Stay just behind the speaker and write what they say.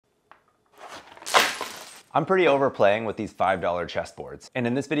I'm pretty over playing with these $5 chessboards, and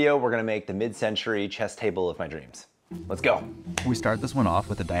in this video we're gonna make the mid-century chess table of my dreams. Let's go. We start this one off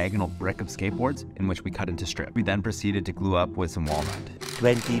with a diagonal brick of skateboards in which we cut into strips. We then proceeded to glue up with some walnut.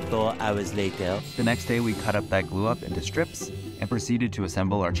 24 hours later. The next day we cut up that glue up into strips and proceeded to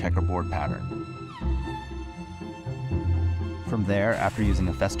assemble our checkerboard pattern. From there, after using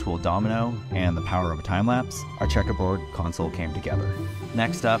a Festool domino and the power of a time lapse, our checkerboard console came together.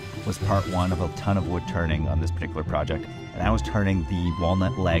 Next up was part one of a ton of wood turning on this particular project, and I was turning the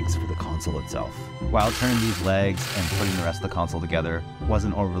walnut legs for the console itself. While turning these legs and putting the rest of the console together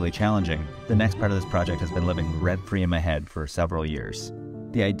wasn't overly challenging, the next part of this project has been living rent-free in my head for several years.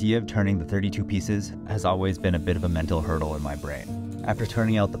 The idea of turning the 32 pieces has always been a bit of a mental hurdle in my brain. After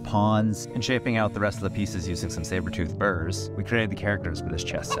turning out the pawns and shaping out the rest of the pieces using some saber-tooth burrs, we created the characters for this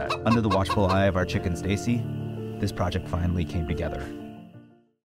chess set. Under the watchful eye of our chicken Stacy, this project finally came together.